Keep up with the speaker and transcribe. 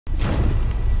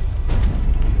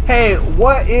Hey,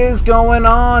 what is going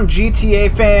on,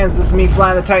 GTA fans? This is me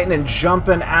flying the Titan and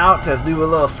jumping out to do a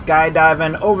little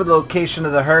skydiving over the location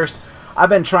of the hearse. I've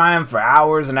been trying for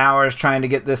hours and hours trying to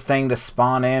get this thing to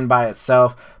spawn in by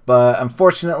itself, but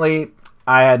unfortunately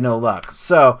I had no luck.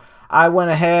 So I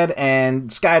went ahead and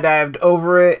skydived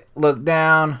over it, looked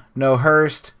down, no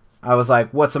hearse. I was like,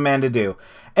 what's a man to do?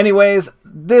 Anyways,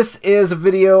 this is a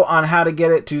video on how to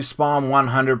get it to spawn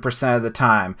 100% of the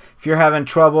time. If you're having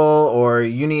trouble or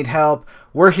you need help,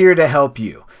 we're here to help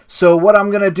you. So what I'm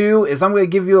going to do is I'm going to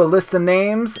give you a list of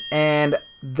names and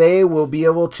they will be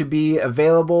able to be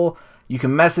available. You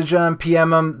can message them, PM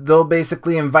them. They'll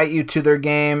basically invite you to their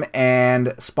game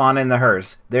and spawn in the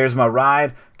hearse. There's my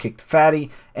ride, Kicked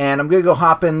Fatty. And I'm going to go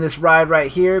hop in this ride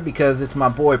right here because it's my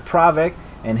boy Pravik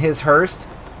and his hearse.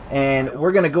 And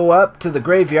we're going to go up to the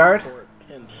graveyard.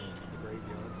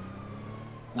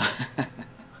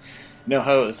 No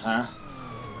hose, huh?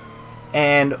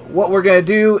 And what we're going to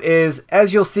do is,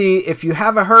 as you'll see, if you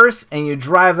have a hearse and you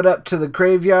drive it up to the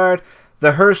graveyard,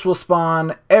 the hearse will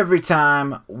spawn every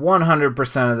time,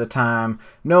 100% of the time.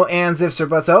 No ands, ifs, or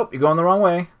buts. Oh, you're going the wrong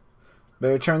way.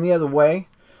 Better turn the other way.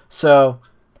 So,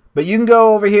 but you can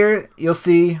go over here. You'll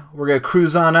see we're going to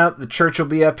cruise on up. The church will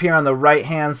be up here on the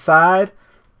right-hand side.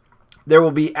 There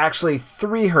will be actually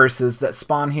 3 hearses that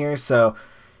spawn here, so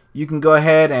you can go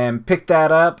ahead and pick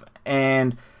that up.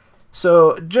 And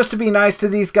so just to be nice to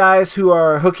these guys who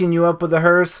are hooking you up with a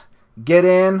hearse, get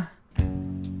in,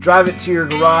 drive it to your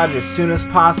garage as soon as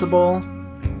possible,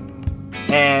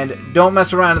 and don't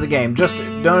mess around in the game. Just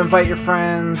don't invite your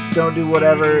friends, don't do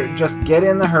whatever. Just get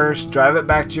in the hearse, drive it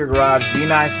back to your garage, be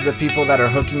nice to the people that are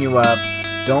hooking you up,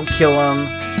 don't kill them,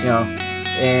 you know.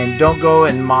 And don't go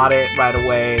and mod it right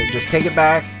away. Just take it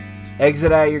back,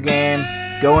 exit out of your game,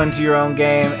 go into your own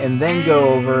game, and then go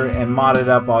over and mod it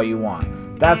up all you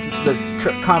want. That's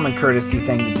the common courtesy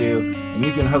thing to do, and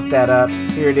you can hook that up.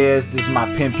 Here it is. This is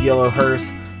my pimp yellow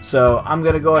hearse. So I'm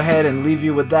going to go ahead and leave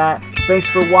you with that. Thanks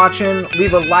for watching.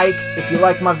 Leave a like if you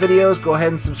like my videos. Go ahead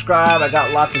and subscribe. I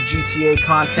got lots of GTA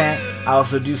content. I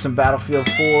also do some Battlefield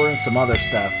 4 and some other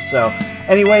stuff. So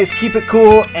anyways, keep it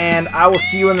cool, and I will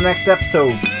see you in the next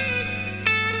episode.